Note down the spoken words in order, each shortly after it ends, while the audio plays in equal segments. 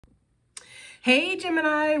Hey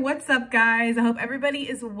Gemini, what's up guys? I hope everybody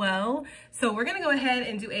is well. So we're gonna go ahead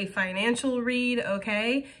and do a financial read,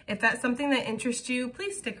 okay? If that's something that interests you,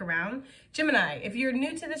 please stick around. Gemini, if you're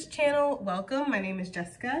new to this channel, welcome. My name is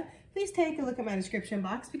Jessica. Please take a look at my description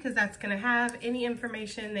box because that's gonna have any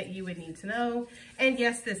information that you would need to know. And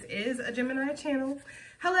yes, this is a Gemini channel.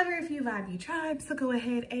 However, if you vibe, you tribe, so go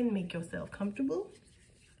ahead and make yourself comfortable.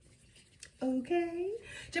 Okay.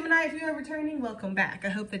 Gemini, if you are returning, welcome back. I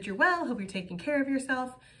hope that you're well. I hope you're taking care of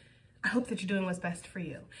yourself. I hope that you're doing what's best for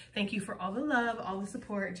you. Thank you for all the love, all the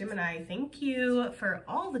support. Gemini, thank you for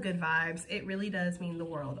all the good vibes. It really does mean the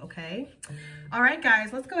world, okay? All right,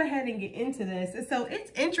 guys, let's go ahead and get into this. So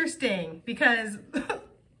it's interesting because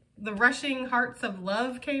the Rushing Hearts of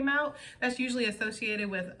Love came out. That's usually associated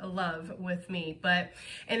with love with me.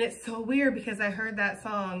 And it's so weird because I heard that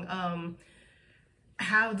song,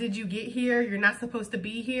 how did you get here? You're not supposed to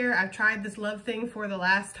be here. I've tried this love thing for the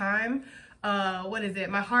last time. What is it?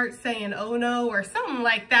 My heart's saying, oh no, or something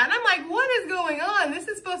like that. And I'm like, what is going on? This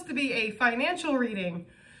is supposed to be a financial reading.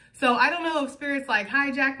 So I don't know if Spirit's like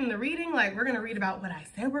hijacking the reading, like we're going to read about what I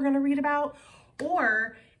said we're going to read about,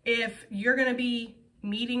 or if you're going to be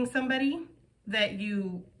meeting somebody that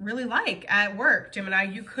you really like at work, Gemini.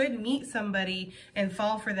 You could meet somebody and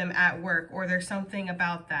fall for them at work, or there's something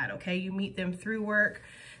about that, okay? You meet them through work,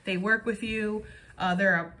 they work with you,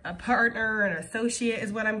 they're a partner, an associate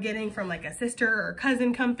is what I'm getting from like a sister or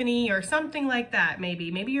cousin company or something like that.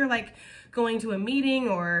 Maybe you're like going to a meeting,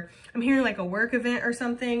 or I'm hearing like a work event or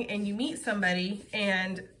something, and you meet somebody,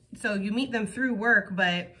 and so you meet them through work,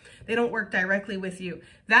 but they don't work directly with you.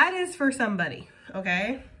 That is for somebody,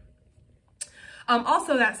 okay?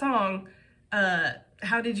 Also that song,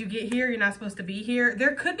 how did you get here? You're not supposed to be here.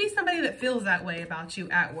 There could be somebody that feels that way about you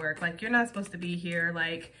at work. Like, you're not supposed to be here.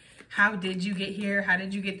 Like, how did you get here? How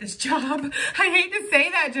did you get this job? I hate to say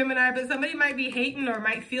that, Gemini, but somebody might be hating or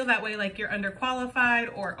might feel that way, like you're underqualified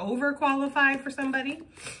or overqualified for somebody,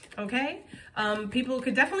 okay? People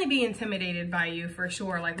could definitely be intimidated by you for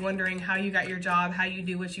sure, like wondering how you got your job, how you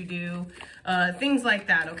do what you do, things like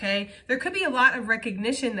that, okay? There could be a lot of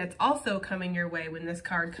recognition that's also coming your way when this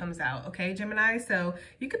card comes out, okay, Gemini? So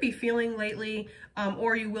you could be feeling lately,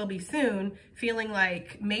 or you will be soon, feeling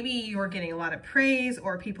like maybe you're getting a lot of praise,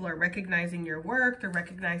 or people are recognizing your work, they're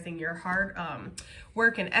recognizing your hard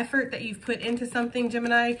work and effort that you've put into something,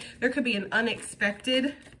 Gemini. There could be an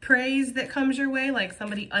unexpected praise that comes your way, like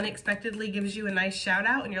somebody unexpectedly gives you a nice shout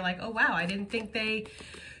out and you're like, oh wow, I didn't think they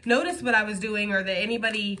noticed what I was doing, or that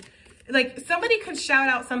anybody, like somebody could shout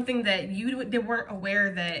out something that they weren't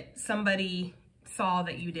aware that somebody saw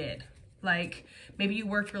that you did. Like maybe you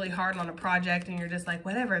worked really hard on a project and you're just like,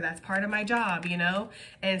 whatever, that's part of my job, you know?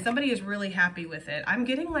 And somebody is really happy with it. I'm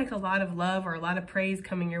getting like a lot of love or a lot of praise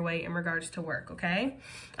coming your way in regards to work, okay?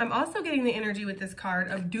 I'm also getting the energy with this card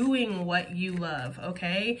of doing what you love,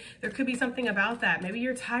 okay? There could be something about that. Maybe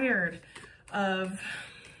you're tired of,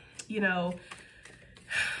 you know,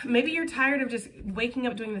 maybe you're tired of just waking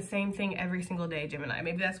up doing the same thing every single day, Gemini.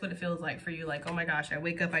 Maybe that's what it feels like for you. Like, oh my gosh, I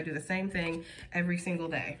wake up, I do the same thing every single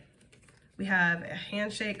day. We have a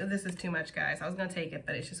handshake. Oh, this is too much, guys. I was going to take it,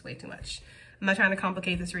 but it's just way too much. I'm not trying to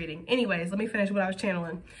complicate this reading. Anyways, let me finish what I was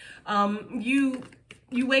channeling. You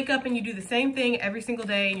wake up and you do the same thing every single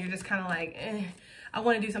day, and you're just kind of like, I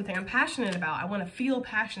want to do something I'm passionate about. I want to feel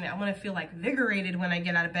passionate. I want to feel like invigorated when I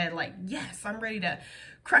get out of bed. Like, yes, I'm ready to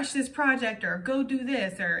crush this project or go do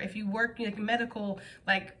this. Or if you work like medical,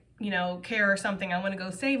 like, you know, care or something, I want to go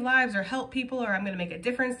save lives or help people, or I'm going to make a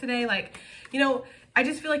difference today. Like, you know, I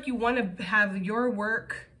just feel like you want to have your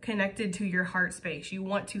work connected to your heart space. You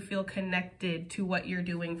want to feel connected to what you're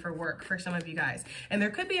doing for work for some of you guys. And there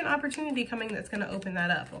could be an opportunity coming that's going to open that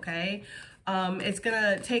up, okay? It's going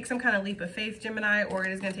to take some kind of leap of faith, Gemini, or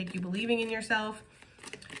it is going to take you believing in yourself,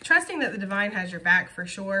 trusting that the divine has your back for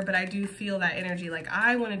sure. But I do feel that energy, like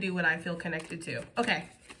I want to do what I feel connected to. Okay,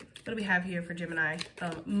 what do we have here for Gemini?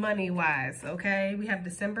 Money-wise, okay? We have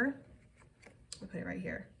December. I'll put it right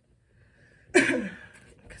here.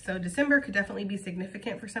 So December could definitely be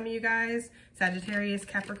significant for some of you guys. Sagittarius,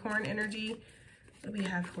 Capricorn energy. What do we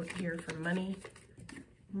have here for money?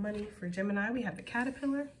 Money for Gemini. We have the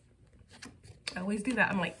caterpillar. I always do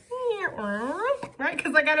that. I'm like, right?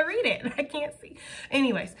 Because I got to read it. I can't see.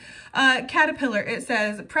 Anyways, caterpillar, it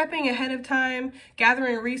says prepping ahead of time,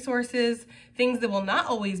 gathering resources, things that will not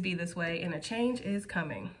always be this way, and a change is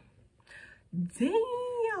coming.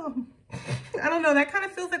 Damn. I don't know. That kind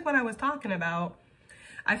of feels like what I was talking about.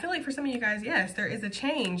 I feel like for some of you guys, yes, there is a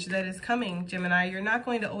change that is coming, Gemini. You're not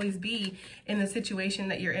going to always be in the situation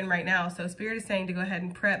that you're in right now. So Spirit is saying to go ahead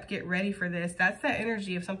and prep, get ready for this. That's that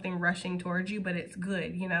energy of something rushing towards you, but it's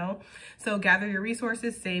good, you know? So gather your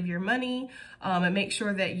resources, save your money, and make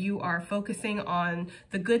sure that you are focusing on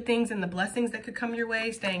the good things and the blessings that could come your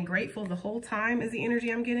way. Staying grateful the whole time is the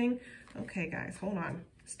energy I'm getting. Okay, guys, hold on.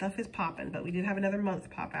 Stuff is popping, but we did have another month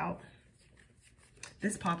pop out.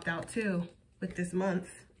 This popped out too with this month.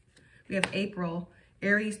 We have April,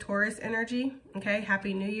 Aries, Taurus energy. Okay,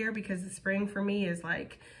 Happy New Year, because the spring for me is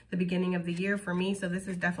like the beginning of the year for me. So this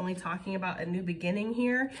is definitely talking about a new beginning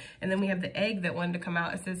here. And then we have the egg that wanted to come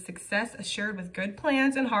out. It says success assured with good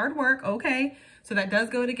plans and hard work. Okay, so that does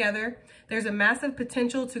go together. There's a massive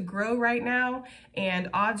potential to grow right now and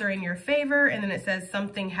odds are in your favor. And then it says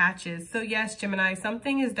something hatches. So yes, Gemini,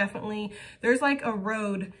 something is definitely, there's like a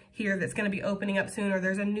road here that's going to be opening up soon, or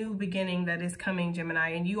there's a new beginning that is coming, Gemini,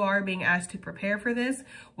 and you are being asked to prepare for this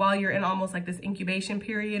while you're in almost like this incubation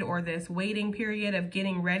period or this waiting period of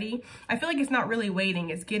getting ready. I feel like it's not really waiting,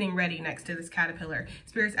 it's getting ready next to this caterpillar.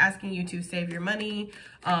 Spirit's asking you to save your money,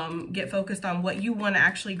 get focused on what you want to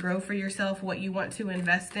actually grow for yourself, what you want to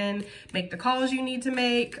invest in, make the calls you need to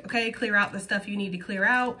make, okay, clear out the stuff you need to clear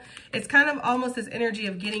out. It's kind of almost this energy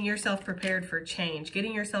of getting yourself prepared for change,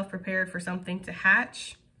 getting yourself prepared for something to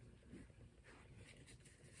hatch.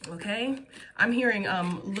 Okay, I'm hearing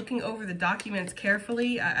looking over the documents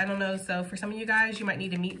carefully. I don't know, so for some of you guys, you might need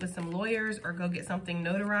to meet with some lawyers or go get something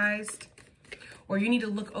notarized, or you need to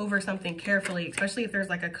look over something carefully, especially if there's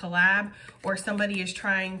like a collab or somebody is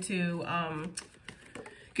trying to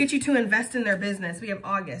get you to invest in their business. We have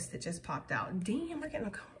August that just popped out. Damn, we're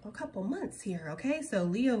getting a couple months here. Okay, so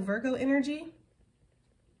Leo, Virgo energy.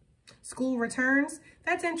 School returns.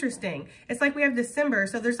 That's interesting. It's like we have December,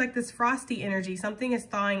 so there's like this frosty energy. Something is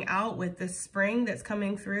thawing out with this spring that's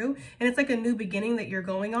coming through, and it's like a new beginning that you're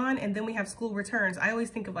going on. And then we have school returns. I always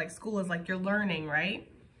think of like school as like you're learning, right?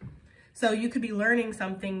 So you could be learning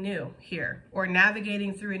something new here or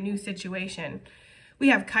navigating through a new situation. We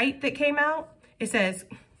have Kite that came out. It says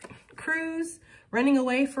cruise, running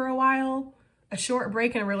away for a while, a short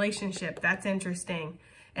break in a relationship. That's interesting.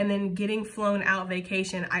 And then getting flown out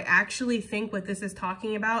vacation. I actually think what this is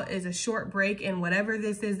talking about is a short break in whatever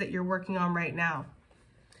this is that you're working on right now.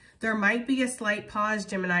 There might be a slight pause,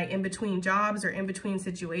 Gemini, in between jobs or in between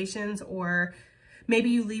situations, or maybe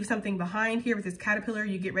you leave something behind here with this caterpillar.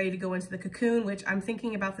 You get ready to go into the cocoon, which I'm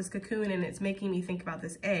thinking about this cocoon and it's making me think about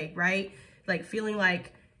this egg, right? Like feeling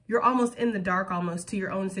like you're almost in the dark almost to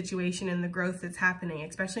your own situation and the growth that's happening,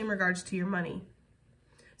 especially in regards to your money.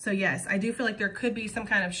 So yes, I do feel like there could be some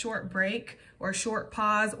kind of short break or short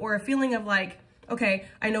pause or a feeling of like, okay,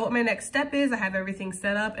 I know what my next step is. I have everything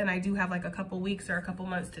set up and I do have like a couple weeks or a couple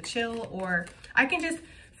months to chill, or I can just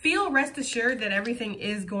feel rest assured that everything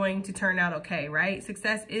is going to turn out okay, right?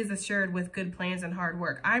 Success is assured with good plans and hard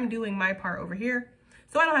work. I'm doing my part over here,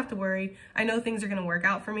 so I don't have to worry. I know things are going to work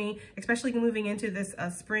out for me, especially moving into this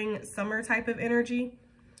spring, summer type of energy.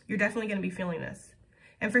 You're definitely going to be feeling this.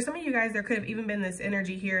 And for some of you guys, there could have even been this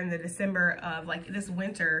energy here in the December of like this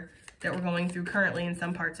winter that we're going through currently in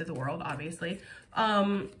some parts of the world, obviously.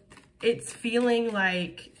 It's feeling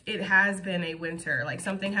like it has been a winter, like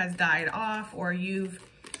something has died off, or you've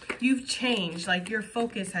changed, like your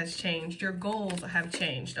focus has changed, your goals have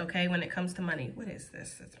changed, okay, when it comes to money. What is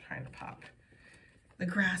this that's trying to pop? The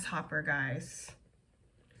grasshopper, guys.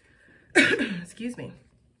 Excuse me.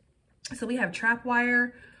 So we have trap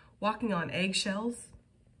wire, walking on eggshells.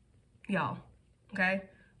 Y'all, okay?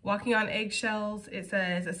 Walking on eggshells, it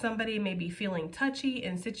says that somebody may be feeling touchy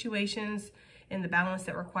in situations in the balance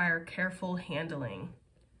that require careful handling.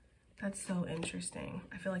 That's so interesting.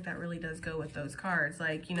 I feel like that really does go with those cards.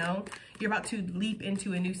 Like, you know, you're about to leap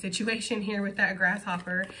into a new situation here with that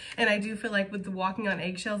grasshopper. And I do feel like with the walking on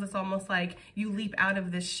eggshells, it's almost like you leap out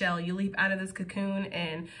of this shell, you leap out of this cocoon,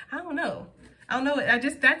 and I don't know.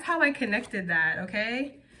 That's how I connected that,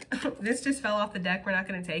 okay? This just fell off the deck. We're not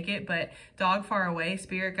going to take it, but dog far away,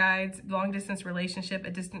 spirit guides, long distance relationship, a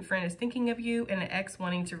distant friend is thinking of you, and an ex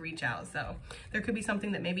wanting to reach out. So there could be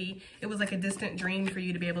something that maybe it was like a distant dream for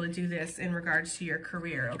you to be able to do this in regards to your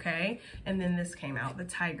career, okay? And then this came out, the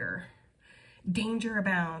tiger. Danger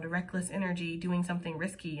abound, reckless energy, doing something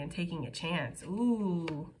risky and taking a chance.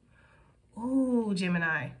 Ooh,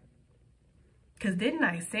 Gemini. Because didn't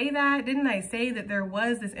I say that? Didn't I say that there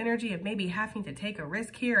was this energy of maybe having to take a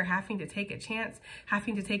risk here, or having to take a chance,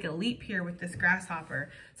 having to take a leap here with this grasshopper?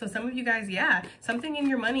 So some of you guys, yeah, something in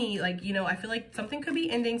your money, like, you know, I feel like something could be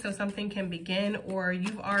ending so something can begin, or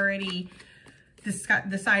you've already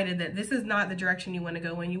decided that this is not the direction you want to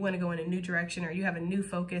go in. You want to go in a new direction, or you have a new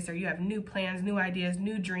focus, or you have new plans, new ideas,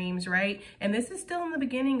 new dreams, right? And this is still in the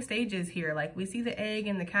beginning stages here. Like we see the egg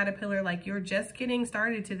and the caterpillar, like you're just getting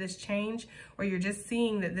started to this change, or you're just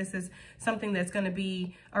seeing that this is something that's going to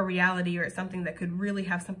be a reality, or it's something that could really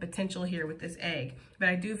have some potential here with this egg. But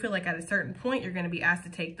I do feel like at a certain point, you're going to be asked to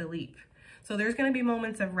take the leap. So there's going to be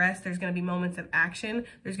moments of rest. There's going to be moments of action.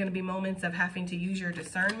 There's going to be moments of having to use your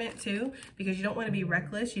discernment too, because you don't want to be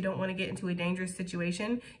reckless. You don't want to get into a dangerous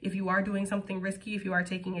situation. If you are doing something risky, if you are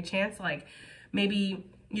taking a chance, like maybe,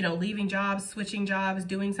 you know, leaving jobs, switching jobs,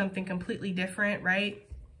 doing something completely different, right?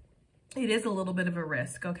 It is a little bit of a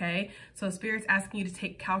risk, okay? So Spirit's asking you to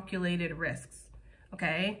take calculated risks,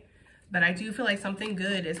 okay? But I do feel like something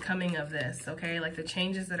good is coming of this, okay? Like the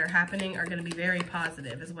changes that are happening are going to be very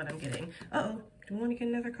positive is what I'm getting. Uh-oh, do we want to get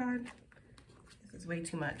another card? This is way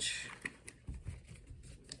too much.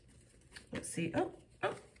 Let's see. Oh,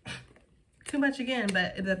 too much again,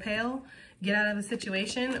 but the pale, get out of the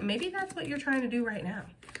situation. Maybe that's what you're trying to do right now.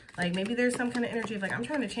 Like maybe there's some kind of energy of like, I'm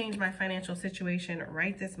trying to change my financial situation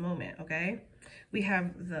right this moment, okay? We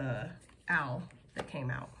have the owl that came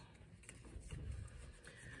out.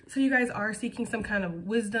 So you guys are seeking some kind of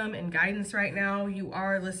wisdom and guidance right now. You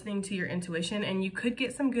are listening to your intuition, and you could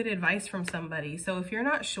get some good advice from somebody. So if you're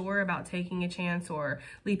not sure about taking a chance or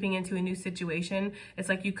leaping into a new situation, it's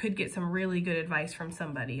like you could get some really good advice from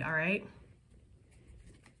somebody, all right?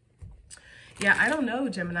 Yeah, I don't know,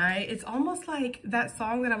 Gemini. It's almost like that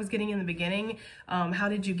song that I was getting in the beginning. How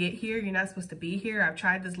did you get here? You're not supposed to be here. I've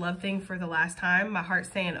tried this love thing for the last time. My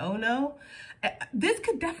heart's saying, oh no. This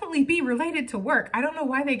could definitely be related to work. I don't know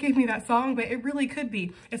why they gave me that song, but it really could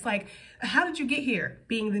be. It's like, how did you get here?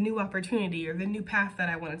 Being the new opportunity or the new path that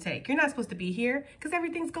I want to take. You're not supposed to be here because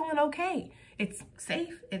everything's going okay. It's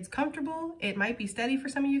safe. It's comfortable. It might be steady for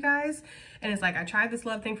some of you guys. And it's like, I tried this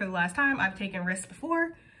love thing for the last time. I've taken risks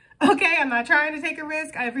before. Okay, I'm not trying to take a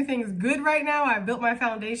risk. Everything is good right now. I've built my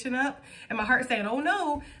foundation up, and my heart's saying, oh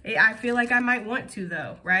no, I feel like I might want to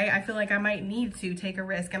though, right? I feel like I might need to take a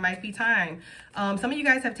risk. It might be time. Some of you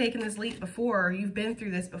guys have taken this leap before, or you've been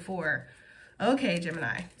through this before. Okay,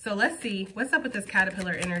 Gemini. So let's see what's up with this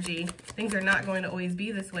caterpillar energy. Things are not going to always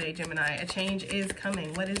be this way, Gemini. A change is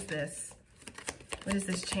coming. What is this? What is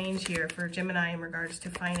this change here for Gemini in regards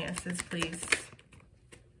to finances, please?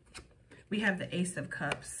 We have the Ace of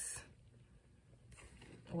Cups.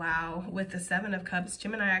 Wow, with the Seven of Cups,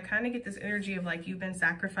 Gemini, I kind of get this energy of like you've been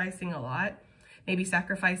sacrificing a lot. Maybe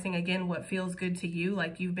sacrificing, again, what feels good to you.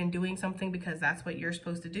 Like you've been doing something because that's what you're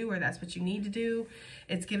supposed to do, or that's what you need to do.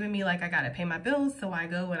 It's giving me like I got to pay my bills. So I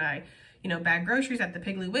go and I, you know, bag groceries at the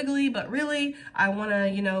Piggly Wiggly. But really, I want to,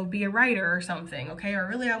 you know, be a writer or something, okay? Or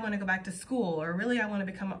really, I want to go back to school. Or really, I want to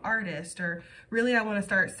become an artist. Or really, I want to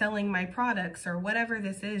start selling my products, or whatever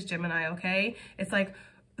this is, Gemini, okay? It's like,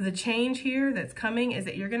 the change here that's coming is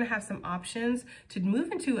that you're going to have some options to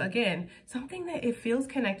move into, again, something that it feels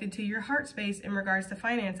connected to your heart space in regards to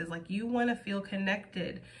finances. Like you want to feel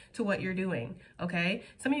connected to what you're doing, okay?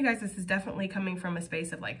 Some of you guys, this is definitely coming from a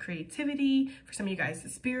space of like creativity. For some of you guys,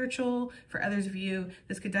 it's spiritual. For others of you,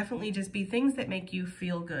 this could definitely just be things that make you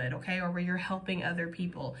feel good, okay? Or where you're helping other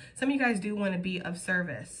people. Some of you guys do want to be of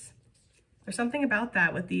service. There's something about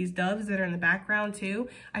that with these doves that are in the background too.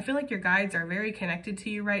 I feel like your guides are very connected to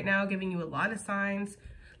you right now, giving you a lot of signs,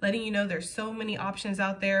 letting you know there's so many options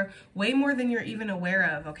out there, way more than you're even aware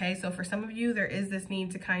of, okay? So for some of you, there is this need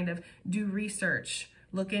to kind of do research,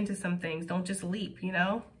 look into some things, don't just leap, you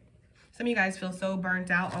know? Some of you guys feel so burnt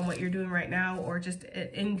out on what you're doing right now, or just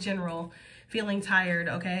in general, feeling tired,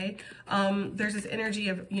 okay? There's this energy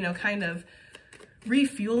of, you know, kind of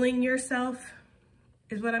refueling yourself,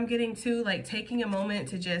 is what I'm getting to, like taking a moment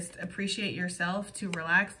to just appreciate yourself, to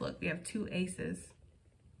relax. Look, we have two aces.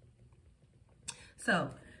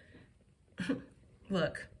 So,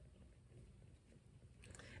 look.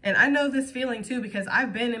 And I know this feeling too, because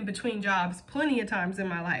I've been in between jobs plenty of times in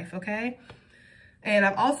my life, okay? And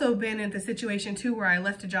I've also been in the situation too where I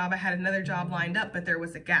left a job, I had another job lined up, but there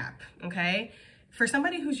was a gap, okay? For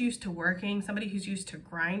somebody who's used to working, somebody who's used to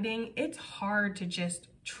grinding, it's hard to just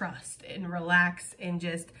trust and relax and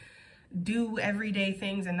just do everyday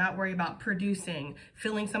things and not worry about producing,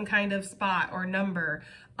 filling some kind of spot or number,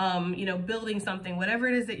 you know, building something, whatever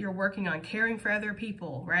it is that you're working on, caring for other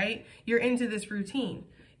people, right? You're into this routine.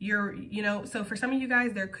 You know, so for some of you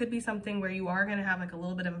guys, there could be something where you are going to have like a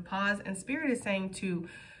little bit of a pause, and Spirit is saying to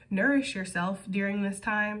nourish yourself during this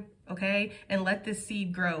time, okay? And let this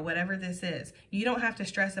seed grow, whatever this is. You don't have to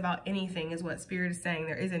stress about anything, is what Spirit is saying.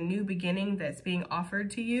 There is a new beginning that's being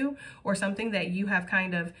offered to you, or something that you have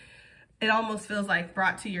kind of it almost feels like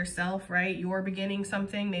brought to yourself, right? You're beginning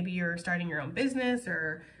something. Maybe you're starting your own business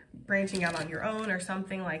or branching out on your own or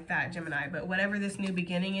something like that, Gemini. But whatever this new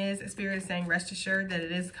beginning is, Spirit is saying rest assured that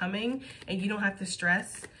it is coming, and you don't have to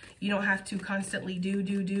stress. You don't have to constantly do,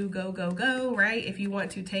 go, right? If you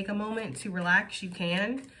want to take a moment to relax, you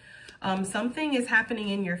can. Something is happening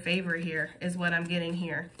in your favor here is what I'm getting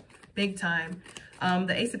here. Big time.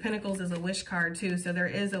 The Ace of Pentacles is a wish card too, so there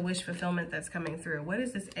is a wish fulfillment that's coming through. What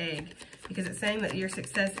is this egg? Because it's saying that your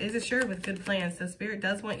success is assured with good plans. So Spirit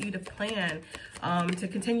does want you to plan to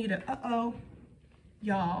continue to,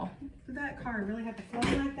 y'all, did that card really have to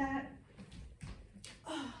flow like that?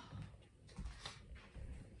 Oh.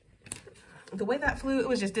 The way that flew, it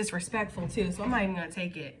was just disrespectful too, so I'm not even gonna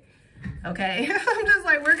take it, okay? I'm just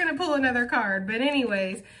like, we're gonna pull another card. But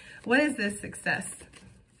anyways, what is this success?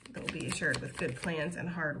 That will be assured with good plans and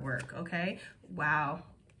hard work, okay? Wow.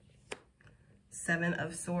 7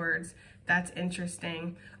 of Swords. That's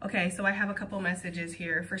interesting. Okay, so I have a couple messages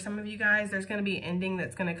here. For some of you guys, there's going to be an ending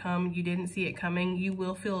that's going to come. You didn't see it coming. You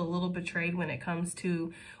will feel a little betrayed when it comes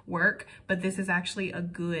to work, but this is actually a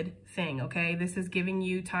good thing, okay? This is giving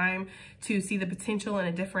you time to see the potential in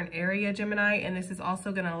a different area, Gemini, and this is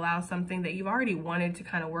also going to allow something that you've already wanted to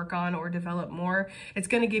kind of work on or develop more. It's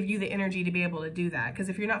going to give you the energy to be able to do that, because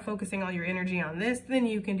if you're not focusing all your energy on this, then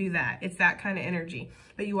you can do that. It's that kind of energy,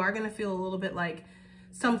 but you are going to feel a little bit like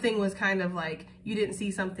something was kind of like you didn't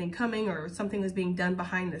see something coming, or something was being done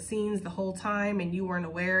behind the scenes the whole time and you weren't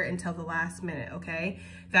aware until the last minute, okay?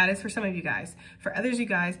 That is for some of you guys. For others, you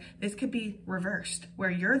guys, this could be reversed, where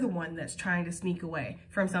you're the one that's trying to sneak away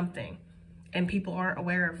from something and people aren't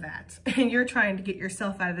aware of that. And you're trying to get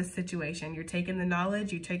yourself out of this situation. You're taking the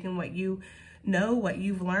knowledge, you're taking what you know, what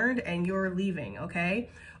you've learned, and you're leaving, okay?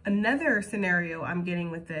 Another scenario I'm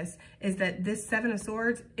getting with this is that this 7 of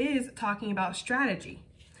Swords is talking about strategy,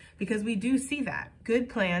 because we do see that. Good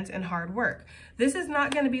plans and hard work. This is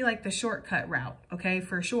not going to be like the shortcut route, okay,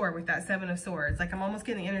 for sure, with that 7 of Swords. Like, I'm almost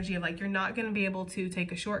getting the energy of like, you're not going to be able to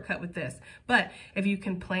take a shortcut with this. But if you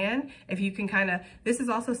can plan, if you can kind of, this is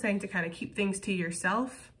also saying to kind of keep things to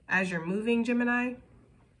yourself as you're moving, Gemini.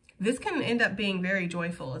 This can end up being very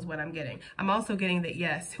joyful is what I'm getting. I'm also getting that,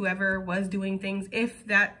 yes, whoever was doing things, if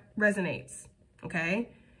that resonates, okay?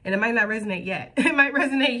 And it might not resonate yet. It might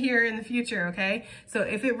resonate here in the future, okay? So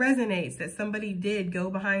if it resonates that somebody did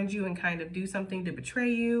go behind you and kind of do something to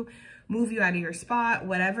betray you, move you out of your spot,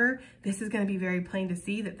 whatever, this is going to be very plain to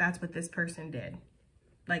see that that's what this person did.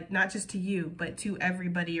 Like, not just to you, but to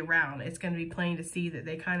everybody around. It's going to be plain to see that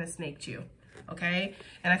they kind of snaked you. Okay,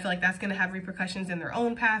 and I feel like that's going to have repercussions in their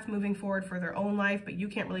own path moving forward for their own life, but you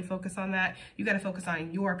can't really focus on that. You got to focus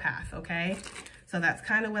on your path, okay? So that's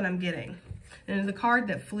kind of what I'm getting. And there's a card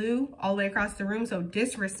that flew all the way across the room, so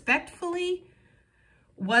disrespectfully,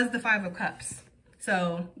 was the 5 of Cups.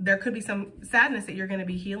 So there could be some sadness that you're going to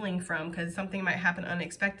be healing from, because something might happen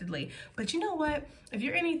unexpectedly. But you know what? If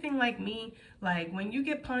you're anything like me, like when you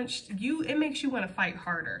get punched, it makes you want to fight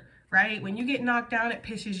harder. Right? When you get knocked down, it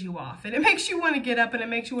pisses you off. And it makes you want to get up, and it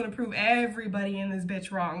makes you want to prove everybody in this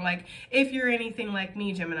bitch wrong. Like, if you're anything like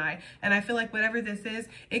me, Gemini. And I feel like whatever this is,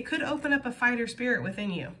 it could open up a fighter spirit within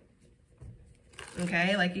you.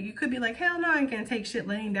 Okay? Like, you could be like, hell no, I ain't going to take shit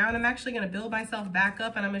laying down. I'm actually going to build myself back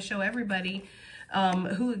up, and I'm going to show everybody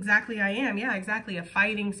who exactly I am. Yeah, exactly. A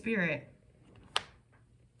fighting spirit.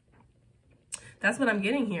 That's what I'm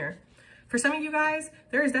getting here. For some of you guys,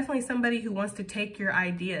 there is definitely somebody who wants to take your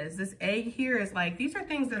ideas. This egg here is like, these are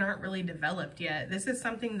things that aren't really developed yet. This is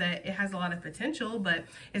something that it has a lot of potential, but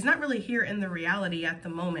it's not really here in the reality at the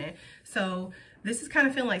moment. So this is kind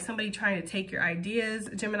of feeling like somebody trying to take your ideas,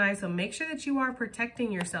 Gemini. So make sure that you are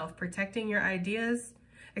protecting yourself, protecting your ideas,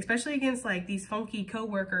 especially against like these funky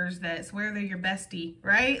coworkers that swear they're your bestie,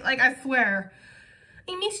 right? Like, I swear,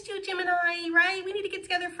 I missed you, Gemini, right? We need to get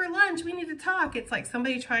together for lunch. We need to talk. It's like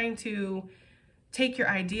somebody trying to take your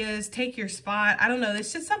ideas, take your spot. I don't know.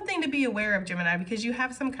 It's just something to be aware of, Gemini, because you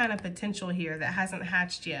have some kind of potential here that hasn't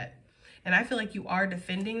hatched yet. And I feel like you are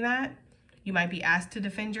defending that. You might be asked to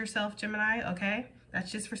defend yourself, Gemini, okay?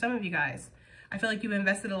 That's just for some of you guys. I feel like you've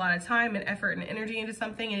invested a lot of time and effort and energy into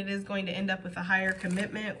something, and it is going to end up with a higher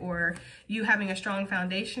commitment or you having a strong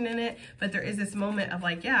foundation in it. But there is this moment of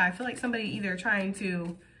like, yeah, I feel like somebody either trying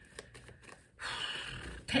to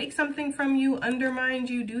take something from you, undermine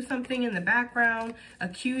you, do something in the background,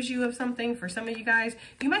 accuse you of something. For some of you guys,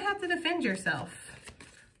 you might have to defend yourself,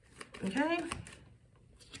 okay?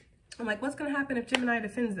 I'm like, what's going to happen if Gemini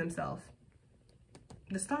defends themselves?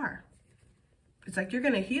 The Star. It's like you're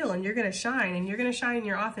going to heal and you're going to shine, and you're going to shine in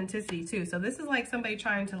your authenticity too. So this is like somebody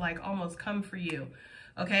trying to like almost come for you.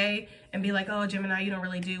 okay? And be like, oh, Gemini, you don't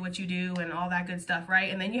really do what you do and all that good stuff,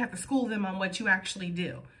 right? And then you have to school them on what you actually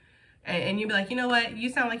do. And you'd be like, you know what? You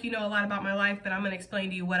sound like you know a lot about my life, but I'm going to explain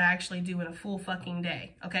to you what I actually do in a full fucking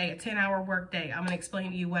day, okay? A 10-hour work day. I'm going to explain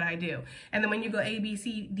to you what I do. And then when you go A, B,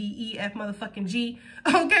 C, D, E, F, motherfucking G,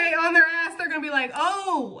 okay, on their ass, they're going to be like,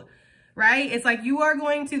 oh, right? It's like you are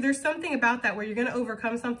going to, there's something about that where you're going to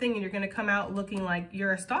overcome something and you're going to come out looking like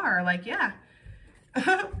you're a star. Like, yeah.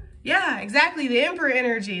 Yeah, exactly. The Emperor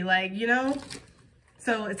energy, like, you know.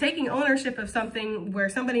 So taking ownership of something where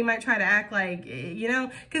somebody might try to act like, you know,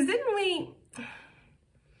 because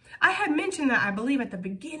I had mentioned that, I believe, at the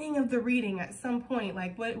beginning of the reading at some point,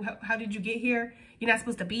 like, how did you get here? You're not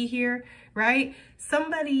supposed to be here, right?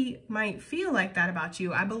 Somebody might feel like that about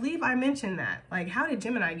you. I believe I mentioned that. Like, how did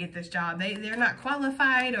Gemini get this job? They're not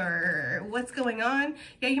qualified, or what's going on?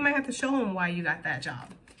 Yeah, you might have to show them why you got that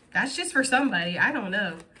job. That's just for somebody. I don't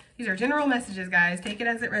know. These are general messages, guys. Take it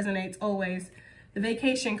as it resonates, always. The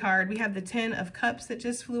vacation card, we have the 10 of Cups that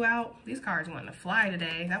just flew out. These cards want to fly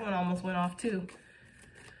today. That one almost went off too.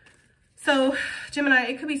 So, Gemini,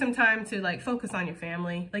 it could be some time to like focus on your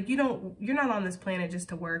family. Like you're not on this planet just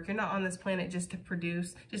to work. You're not on this planet just to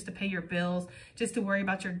produce, just to pay your bills, just to worry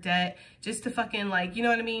about your debt, just to fucking like, you know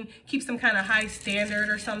what I mean? Keep some kind of high standard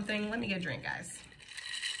or something. Let me get a drink, guys.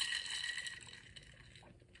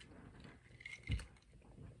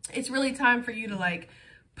 It's really time for you to like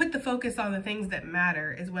put the focus on the things that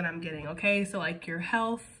matter is what I'm getting, okay? So like your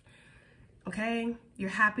health, okay? Your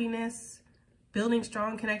happiness, building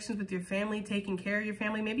strong connections with your family, taking care of your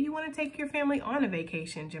family. Maybe you want to take your family on a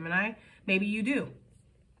vacation, Gemini. Maybe you do.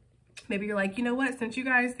 Maybe you're like, you know what? Since you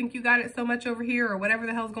guys think you got it so much over here or whatever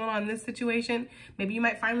the hell's going on in this situation, maybe you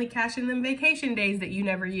might finally cash in them vacation days that you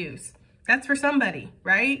never use. That's for somebody,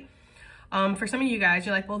 right? For some of you guys,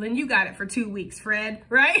 you're like, well, then you got it for 2 weeks, Fred,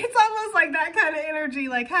 right? It's almost like that kind of energy,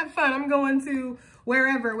 like, have fun. I'm going to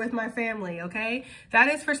wherever with my family, okay? That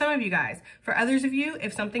is for some of you guys. For others of you,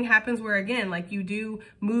 if something happens where, again, like you do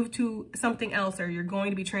move to something else or you're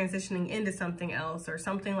going to be transitioning into something else or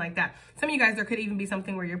something like that. Some of you guys, there could even be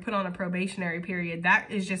something where you're put on a probationary period. That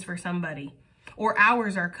is just for somebody. Or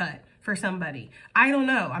hours are cut for somebody. I don't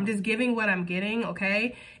know. I'm just giving what I'm getting,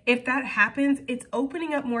 okay? If that happens, it's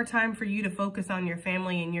opening up more time for you to focus on your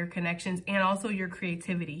family and your connections and also your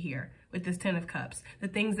creativity here with this 10 of Cups, the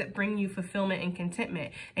things that bring you fulfillment and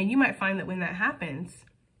contentment. And you might find that when that happens,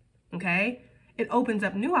 okay, it opens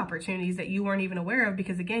up new opportunities that you weren't even aware of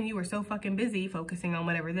because, again, you were so fucking busy focusing on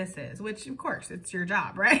whatever this is, which, of course, it's your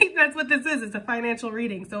job, right? That's what this is. It's a financial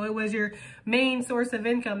reading. So it was your main source of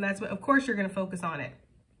income. That's what, of course, you're going to focus on it.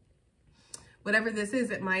 Whatever this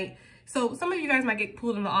is, it might. So some of you guys might get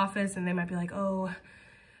pulled in the office and they might be like, oh,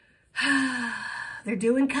 they're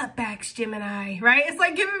doing cutbacks, Gemini, right? It's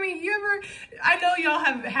like giving me, I know y'all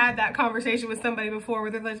have had that conversation with somebody before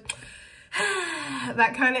where they're like,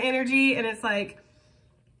 that kind of energy. And it's like,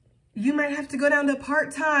 you might have to go down to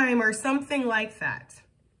part-time or something like that.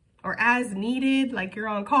 Or as needed, like you're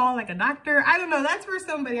on call, like a doctor. I don't know. That's for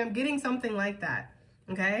somebody. I'm getting something like that.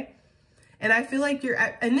 Okay. And I feel like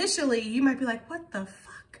initially you might be like, what the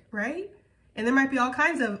fuck, right? And there might be all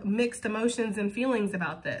kinds of mixed emotions and feelings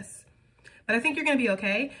about this. But I think you're going to be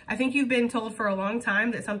okay. I think you've been told for a long time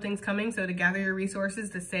that something's coming. So to gather your resources,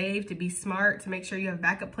 to save, to be smart, to make sure you have a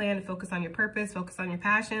backup plan, to focus on your purpose, focus on your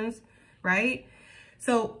passions, right?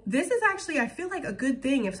 So this is actually, I feel like a good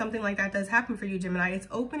thing if something like that does happen for you, Gemini. It's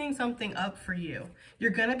opening something up for you. You're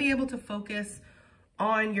going to be able to focus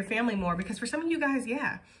on your family more because for some of you guys,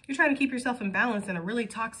 yeah, you're trying to keep yourself in balance in a really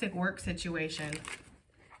toxic work situation.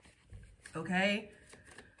 Okay?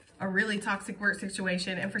 A really toxic work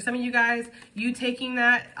situation. And for some of you guys, you taking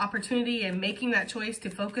that opportunity and making that choice to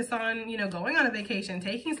focus on, you know, going on a vacation,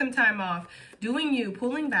 taking some time off, doing you,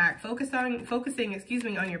 pulling back, focusing,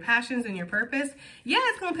 on your passions and your purpose. Yeah,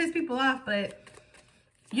 it's going to piss people off, but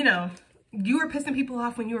you know, you were pissing people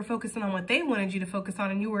off when you were focusing on what they wanted you to focus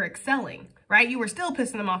on and you were excelling, right? You were still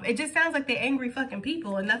pissing them off. It just sounds like they're angry fucking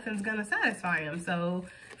people and nothing's going to satisfy them. So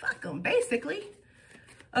fuck them, basically.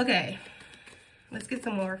 Okay. Let's get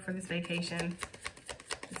some more for this vacation.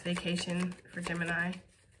 This vacation for Gemini.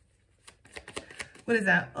 What is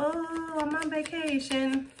that? Oh, I'm on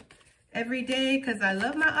vacation every day because I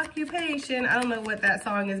love my occupation. I don't know what that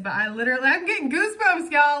song is, but I'm getting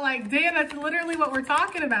goosebumps, y'all. Like, damn, that's literally what we're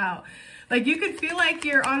talking about. Like, you could feel like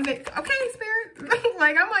you're on okay, Spirit.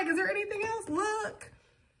 Like, I'm like, is there anything else?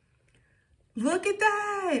 Look at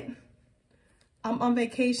that. I'm on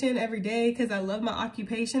vacation every day because I love my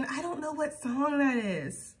occupation. I don't know what song that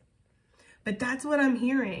is, but that's what I'm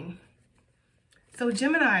hearing. So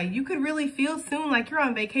Gemini, you could really feel soon like you're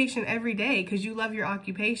on vacation every day because you love your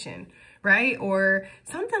occupation, right? Or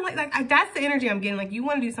something like that. That's the energy I'm getting. Like you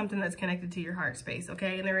want to do something that's connected to your heart space,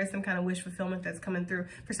 okay? And there is some kind of wish fulfillment that's coming through.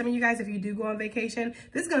 For some of you guys, if you do go on vacation,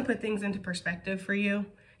 this is going to put things into perspective for you.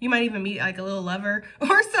 You might even meet like a little lover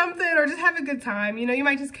or something, or just have a good time. You know, you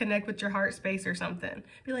might just connect with your heart space or something.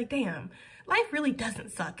 Be like, damn, life really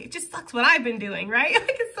doesn't suck. It just sucks what I've been doing, right?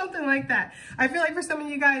 Like it's something like that. I feel like for some of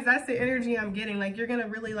you guys, that's the energy I'm getting. Like you're going to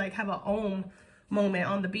really like have a om moment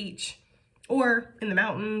on the beach or in the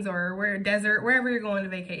mountains or where desert, wherever you're going to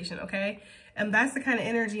vacation, okay? And that's the kind of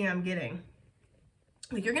energy I'm getting.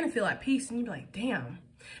 Like you're going to feel at peace and you'll be like, damn.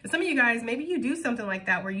 And some of you guys, maybe you do something like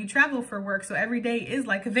that where you travel for work. So every day is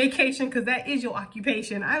like a vacation because that is your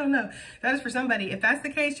occupation. I don't know. That is for somebody. If that's the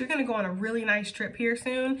case, you're going to go on a really nice trip here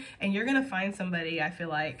soon and you're going to find somebody, I feel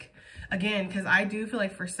like, again, because I do feel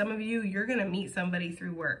like for some of you, you're going to meet somebody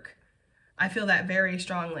through work. I feel that very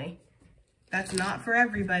strongly. That's not for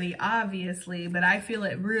everybody, obviously, but I feel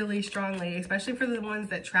it really strongly, especially for the ones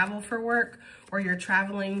that travel for work or you're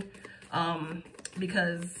traveling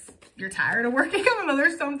because you're tired of working. I don't know,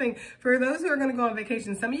 there's something for those who are going to go on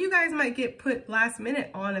vacation. Some of you guys might get put last minute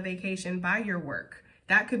on a vacation by your work.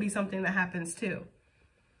 That could be something that happens too.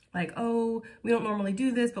 Like, oh, we don't normally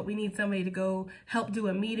do this, but we need somebody to go help do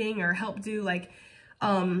a meeting or help do like,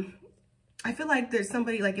 I feel like there's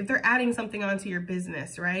somebody, like if they're adding something onto your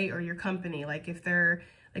business, right? Or your company, like if they're,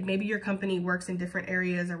 like maybe your company works in different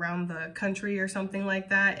areas around the country or something like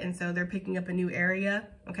that. And so they're picking up a new area,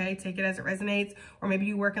 okay? Take it as it resonates. Or maybe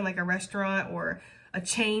you work in like a restaurant or a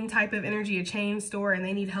chain type of energy, a chain store, and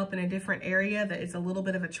they need help in a different area that is a little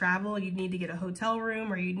bit of a travel. You'd need to get a hotel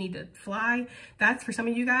room or you'd need to fly. That's for some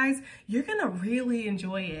of you guys. You're going to really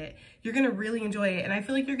enjoy it. You're going to really enjoy it. And I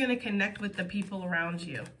feel like you're going to connect with the people around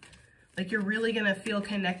you. Like you're really going to feel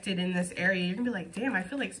connected in this area. You're going to be like, damn, I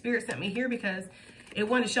feel like Spirit sent me here because it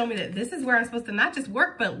wanted to show me that this is where I'm supposed to not just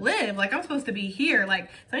work, but live. Like I'm supposed to be here. Like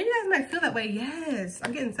some of you guys might feel that way. Yes,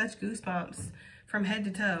 I'm getting such goosebumps from head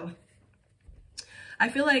to toe. I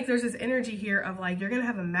feel like there's this energy here of like, you're going to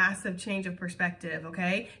have a massive change of perspective,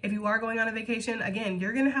 okay? If you are going on a vacation, again,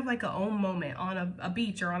 you're going to have like a own moment on a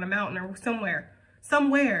beach or on a mountain or somewhere.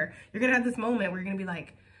 You're going to have this moment where you're going to be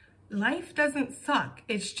like, life doesn't suck.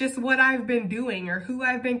 It's just what I've been doing or who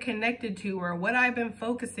I've been connected to or what I've been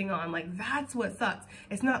focusing on. Like that's what sucks.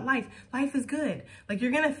 It's not life. Life is good. Like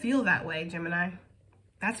you're going to feel that way, Gemini.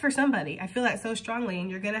 That's for somebody. I feel that so strongly. And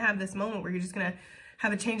you're going to have this moment where you're just going to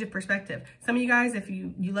have a change of perspective. Some of you guys, if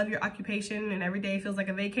you love your occupation and every day feels like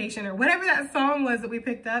a vacation or whatever that song was that we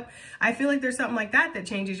picked up, I feel like there's something like that that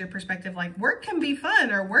changes your perspective. Like work can be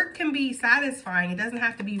fun or work can be satisfying. It doesn't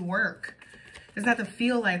have to be work. It doesn't have to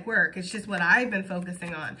feel like work. It's just what I've been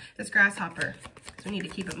focusing on. This grasshopper. So we need to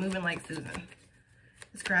keep it moving like Susan.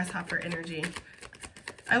 This grasshopper energy.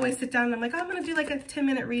 I always sit down and I'm like, oh, I'm going to do like a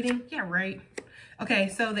 10-minute reading. Yeah, right. Okay,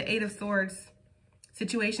 so the 8 of Swords.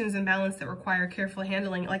 Situations and balance that require careful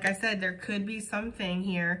handling. Like I said, there could be something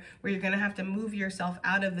here where you're going to have to move yourself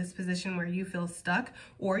out of this position where you feel stuck,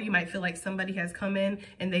 or you might feel like somebody has come in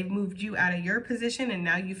and they've moved you out of your position and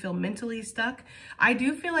now you feel mentally stuck. I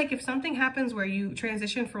do feel like if something happens where you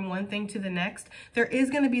transition from one thing to the next, there is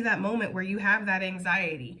going to be that moment where you have that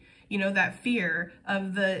anxiety, you know, that fear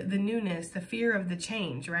of the newness, the fear of the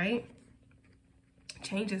change, right?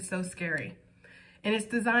 Change is so scary. And it's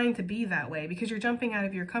designed to be that way because you're jumping out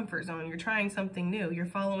of your comfort zone. You're trying something new. You're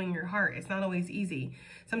following your heart. It's not always easy.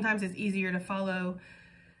 Sometimes it's easier to follow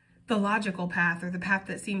the logical path or the path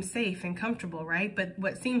that seems safe and comfortable, right? But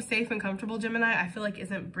what seems safe and comfortable, Gemini, I feel like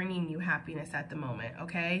isn't bringing you happiness at the moment,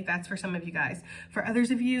 okay? That's for some of you guys. For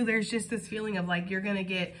others of you, there's just this feeling of like you're going to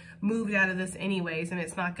get moved out of this anyways and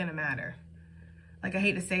it's not going to matter. Like I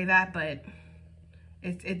hate to say that, but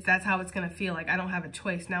that's how it's going to feel. Like I don't have a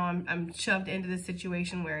choice. Now I'm shoved into this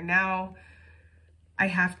situation where now I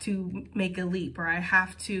have to make a leap or I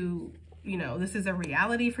have to, you know, this is a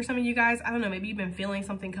reality for some of you guys. I don't know. Maybe you've been feeling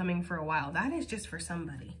something coming for a while. That is just for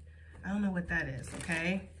somebody. I don't know what that is.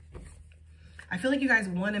 Okay. I feel like you guys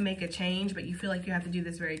want to make a change, but you feel like you have to do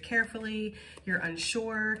this very carefully. You're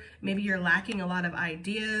unsure. Maybe you're lacking a lot of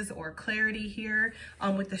ideas or clarity here.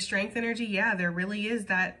 With the strength energy, yeah, there really is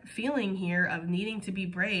that feeling here of needing to be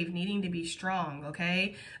brave, needing to be strong,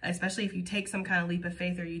 okay? Especially if you take some kind of leap of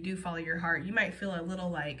faith or you do follow your heart. You might feel a little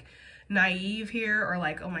like naive here or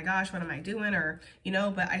like, oh my gosh, what am I doing? Or, you know,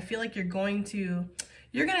 but I feel like you're going to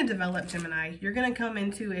develop, Gemini. You're going to come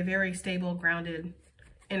into a very stable, grounded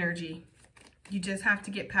energy. You just have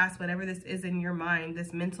to get past whatever this is in your mind,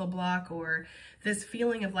 this mental block or this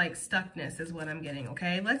feeling of like stuckness is what I'm getting,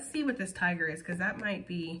 okay? Let's see what this tiger is because that might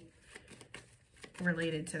be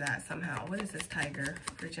related to that somehow. What is this tiger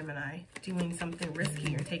for Gemini? Doing something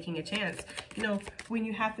risky or taking a chance. You know, when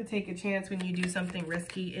you have to take a chance, when you do something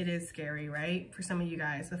risky, it is scary, right? For some of you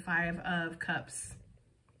guys, the 5 of Cups,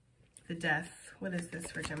 the Death. What is this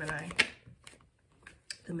for Gemini?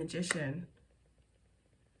 The Magician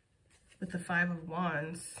with the 5 of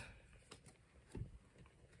Wands.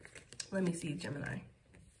 Let me see, Gemini.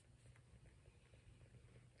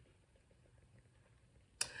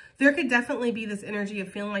 There could definitely be this energy of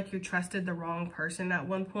feeling like you trusted the wrong person at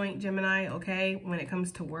one point, Gemini, okay, when it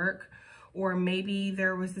comes to work. Or maybe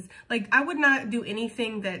there was this, like, I would not do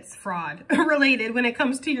anything that's fraud related when it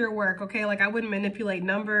comes to your work, okay? Like, I wouldn't manipulate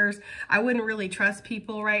numbers. I wouldn't really trust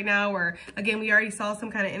people right now. Or, again, we already saw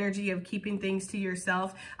some kind of energy of keeping things to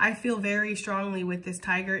yourself. I feel very strongly with this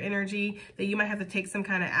tiger energy that you might have to take some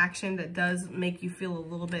kind of action that does make you feel a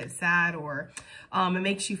little bit sad, or it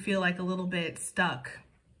makes you feel like a little bit stuck,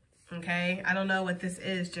 okay? I don't know what this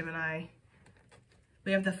is, Gemini.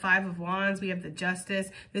 We have the 5 of Wands. We have the Justice.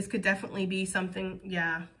 This could definitely be something.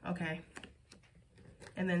 Yeah. Okay.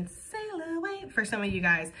 And then sail away for some of you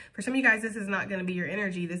guys. For some of you guys, this is not going to be your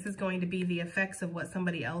energy. This is going to be the effects of what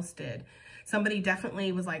somebody else did. Somebody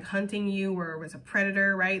definitely was like hunting you, or was a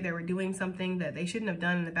predator, right? They were doing something that they shouldn't have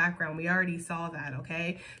done in the background. We already saw that.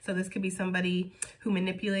 Okay. So this could be somebody who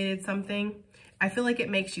manipulated something. I feel like it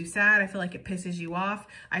makes you sad. I feel like it pisses you off.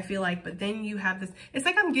 I feel like, but then you have this, it's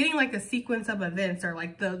like I'm getting like a sequence of events, or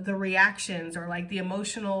like the reactions, or like the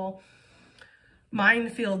emotional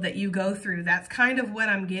minefield that you go through. That's kind of what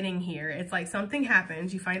I'm getting here. It's like something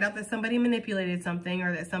happens. You find out that somebody manipulated something,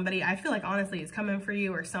 or that somebody, I feel like honestly is coming for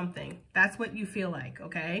you or something. That's what you feel like,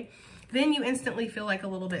 okay? Then you instantly feel like a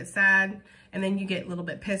little bit sad, and then you get a little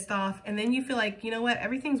bit pissed off, and then you feel like, you know what,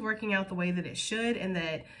 everything's working out the way that it should, and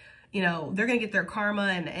that, you know, they're going to get their karma.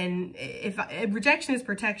 And if rejection is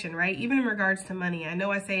protection, right? Even in regards to money. I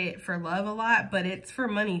know I say it for love a lot, but it's for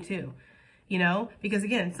money too, you know, because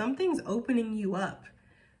again, something's opening you up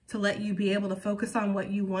to let you be able to focus on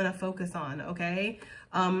what you want to focus on. Okay.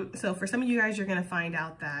 So for some of you guys, you're going to find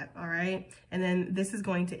out that, all right. And then this is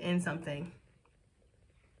going to end something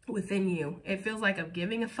within you. It feels like I'm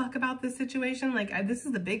giving a fuck about this situation. Like this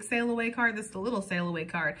is the big sail away card. This is the little sail away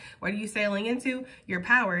card. What are you sailing into? Your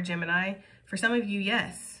power, Gemini. For some of you,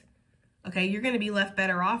 yes. Okay, you're going to be left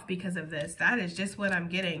better off because of this. That is just what I'm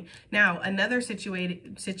getting. Now, another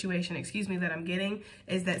situation, that I'm getting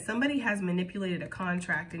is that somebody has manipulated a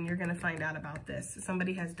contract, and you're going to find out about this.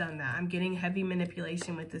 Somebody has done that. I'm getting heavy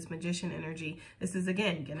manipulation with this Magician energy. This is,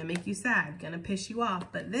 again, going to make you sad, going to piss you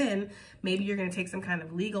off, but then maybe you're going to take some kind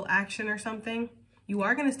of legal action or something. You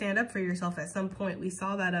are going to stand up for yourself at some point. We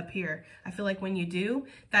saw that up here. I feel like when you do,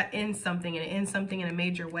 that ends something, and it ends something in a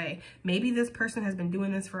major way. Maybe this person has been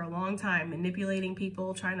doing this for a long time, manipulating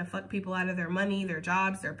people, trying to fuck people out of their money, their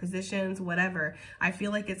jobs, their positions, whatever. I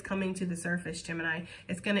feel like it's coming to the surface, Gemini.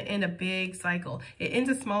 It's going to end a big cycle. It ends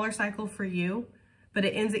a smaller cycle for you, but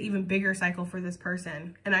it ends an even bigger cycle for this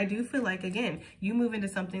person. And I do feel like, again, you move into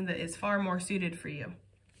something that is far more suited for you.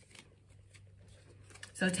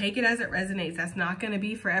 So take it as it resonates. That's not going to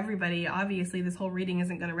be for everybody. Obviously, this whole reading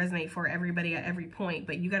isn't going to resonate for everybody at every point,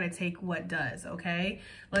 but you got to take what does, okay?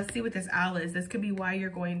 Let's see what this owl is. This could be why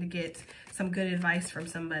you're going to get some good advice from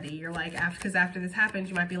somebody. You're like, because after this happens,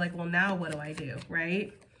 you might be like, well, now what do I do,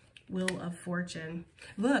 right? Wheel of Fortune.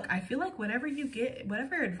 Look, I feel like whatever you get,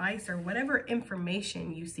 whatever advice or whatever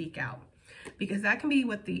information you seek out, because that can be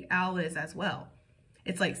what the owl is as well.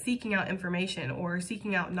 It's like seeking out information or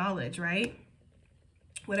seeking out knowledge, right?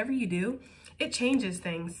 Whatever you do, it changes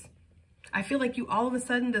things. I feel like all of a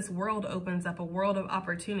sudden, this world opens up, a world of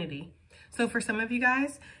opportunity. So for some of you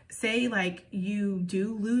guys, say like you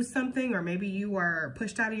do lose something, or maybe you are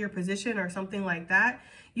pushed out of your position or something like that.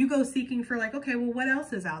 You go seeking for like, okay, well, what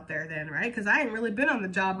else is out there then, right? Because I ain't really been on the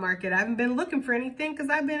job market. I haven't been looking for anything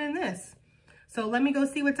because I've been in this. So let me go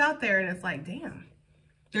see what's out there. And it's like, damn,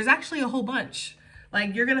 there's actually a whole bunch.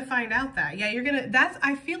 Like, you're going to find out that. Yeah, you're going to,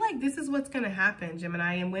 I feel like this is what's going to happen,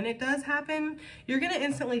 Gemini. And when it does happen, you're going to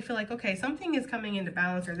instantly feel like, okay, something is coming into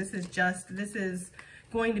balance, or this is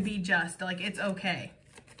going to be just, like, it's okay.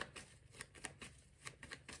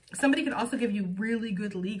 Somebody could also give you really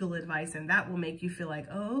good legal advice, and that will make you feel like,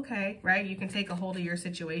 oh, okay, right? You can take a hold of your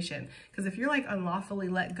situation. Because if you're like unlawfully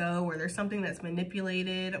let go, or there's something that's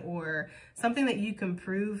manipulated, or something that you can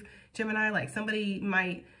prove, Gemini, like somebody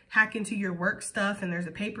might hack into your work stuff and there's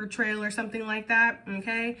a paper trail or something like that,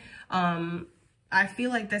 okay? I feel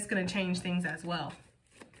like that's going to change things as well.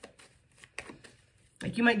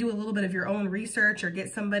 Like you might do a little bit of your own research, or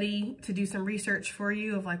get somebody to do some research for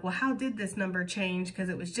you of like, well, how did this number change? Because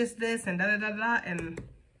it was just this and da-da-da-da. And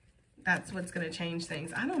That's what's going to change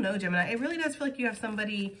things. I don't know, Gemini. It really does feel like you have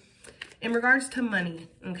somebody in regards to money,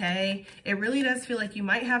 okay? It really does feel like you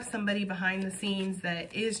might have somebody behind the scenes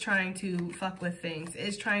that is trying to fuck with things,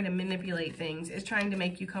 is trying to manipulate things, is trying to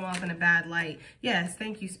make you come off in a bad light. Yes,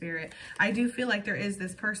 thank you, Spirit. I do feel like there is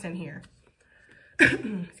this person here.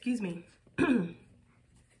 Excuse me.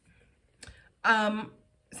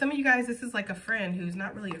 Some of you guys, this is like a friend who's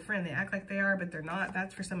not really a friend. They act like they are, but they're not.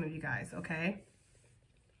 That's for some of you guys, okay?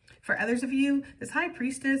 For others of you, this High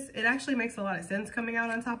Priestess, it actually makes a lot of sense coming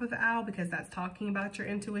out on top of the owl because that's talking about your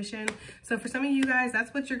intuition. So for some of you guys,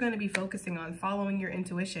 that's what you're going to be focusing on, following your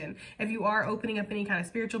intuition. If you are opening up any kind of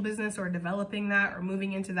spiritual business or developing that or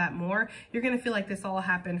moving into that more, you're going to feel like this all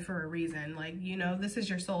happened for a reason. Like, you know, this is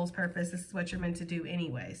your soul's purpose. This is what you're meant to do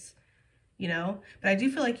anyways, you know? But I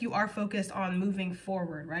do feel like you are focused on moving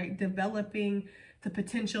forward, right? Developing the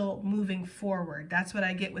potential moving forward. That's what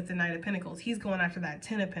I get with the Knight of Pentacles. He's going after that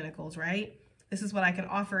 10 of Pentacles, right? This is what I can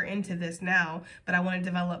offer into this now, but I want to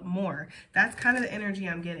develop more. That's kind of the energy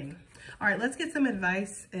I'm getting. All right, let's get some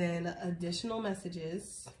advice and additional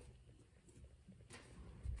messages.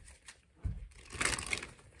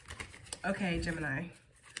 Okay, Gemini.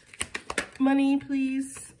 Money,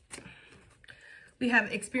 please. We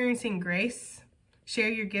have experiencing grace. Share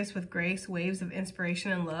your gifts with grace. Waves of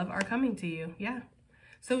inspiration and love are coming to you. Yeah.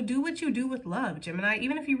 So do what you do with love, Gemini.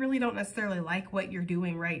 Even if you really don't necessarily like what you're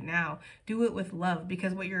doing right now, do it with love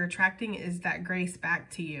because what you're attracting is that grace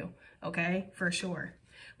back to you. Okay, for sure.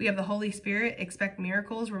 We have the Holy Spirit. Expect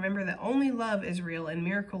miracles. Remember that only love is real and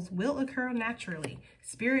miracles will occur naturally.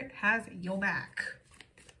 Spirit has your back.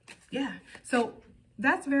 Yeah. So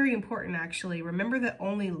that's very important, actually. Remember that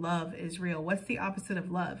only love is real. What's the opposite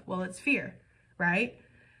of love? Well, it's fear, right?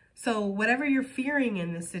 So whatever you're fearing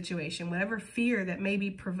in this situation, whatever fear that may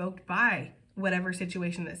be provoked by whatever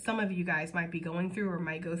situation that some of you guys might be going through or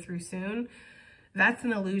might go through soon, that's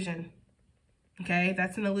an illusion. Okay,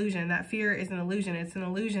 that's an illusion. That fear is an illusion. It's an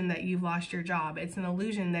illusion that you've lost your job. It's an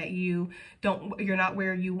illusion that you're not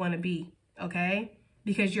where you want to be. Okay,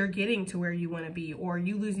 because you're getting to where you want to be, or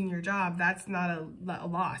you losing your job, that's not a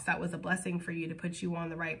loss. That was a blessing for you to put you on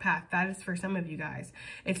the right path. That is for some of you guys.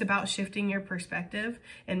 It's about shifting your perspective,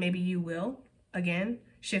 and maybe you will, again,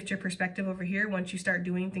 shift your perspective over here once you start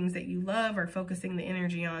doing things that you love or focusing the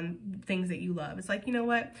energy on things that you love. It's like, you know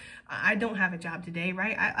what? I don't have a job today,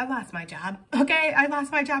 right? I lost my job, okay? I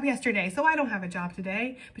lost my job yesterday, so I don't have a job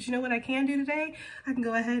today. But you know what I can do today? I can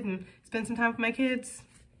go ahead and spend some time with my kids.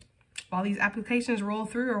 While these applications roll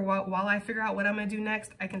through, or while I figure out what I'm going to do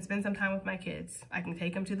next, I can spend some time with my kids. I can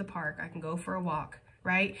take them to the park. I can go for a walk,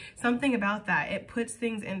 right? Something about that. It puts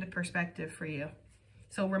things into perspective for you.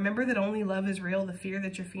 So remember that only love is real. The fear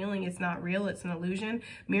that you're feeling, it's not real. It's an illusion.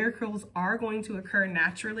 Miracles are going to occur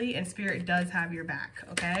naturally, and Spirit does have your back,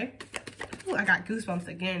 okay? Ooh, I got goosebumps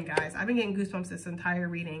again, guys. I've been getting goosebumps this entire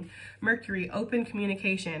reading. Mercury, open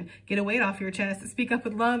communication. Get a weight off your chest. Speak up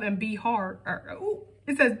with love and be hard. Ooh.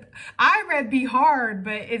 It says, I read be hard,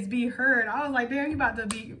 but it's be heard. I was like, damn, you about to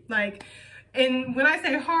be like, and when I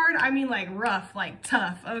say hard, I mean like rough, like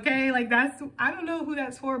tough, okay? Like that's, I don't know who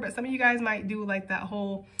that's for, but some of you guys might do like that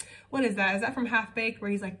whole, what is that? Is that from Half Baked where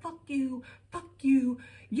he's like, fuck you,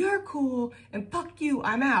 you're cool, and fuck you,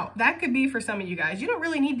 I'm out. That could be for some of you guys. You don't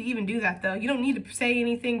really need to even do that though. You don't need to say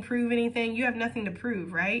anything, prove anything. You have nothing to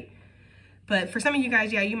prove, right? But for some of you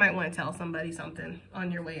guys, yeah, you might want to tell somebody something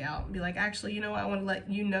on your way out. Be like, actually, you know what? I want to let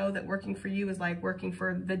you know that working for you is like working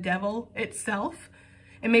for the devil itself.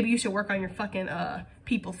 And maybe you should work on your fucking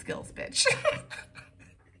people skills, bitch.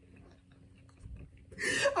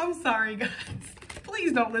 I'm sorry, guys.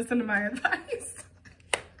 Please don't listen to my advice.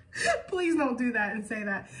 Please don't do that and say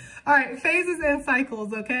that. All right, phases and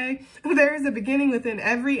cycles, okay? There is a beginning within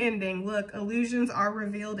every ending. Look, illusions are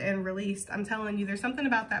revealed and released. I'm telling you, there's something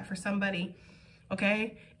about that for somebody,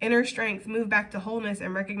 okay? Inner strength, move back to wholeness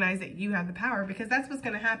and recognize that you have the power, because that's what's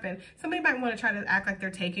going to happen. Somebody might want to try to act like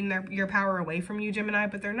they're taking your power away from you, Gemini,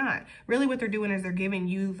 but they're not. Really what they're doing is they're giving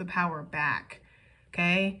you the power back,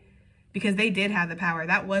 okay? Because they did have the power.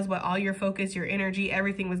 That was what all your focus, your energy,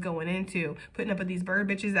 everything was going into. Putting up with these bird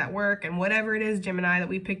bitches at work and whatever it is, Gemini, that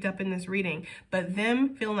we picked up in this reading. But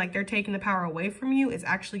them feeling like they're taking the power away from you is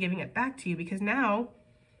actually giving it back to you. Because now,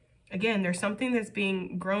 again, there's something that's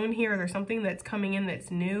being grown here. There's something that's coming in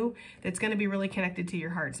that's new, that's going to be really connected to your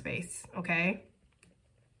heart space, okay?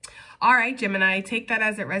 All right, Gemini, take that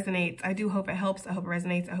as it resonates. I do hope it helps. I hope it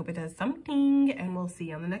resonates. I hope it does something. And we'll see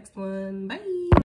you on the next one. Bye.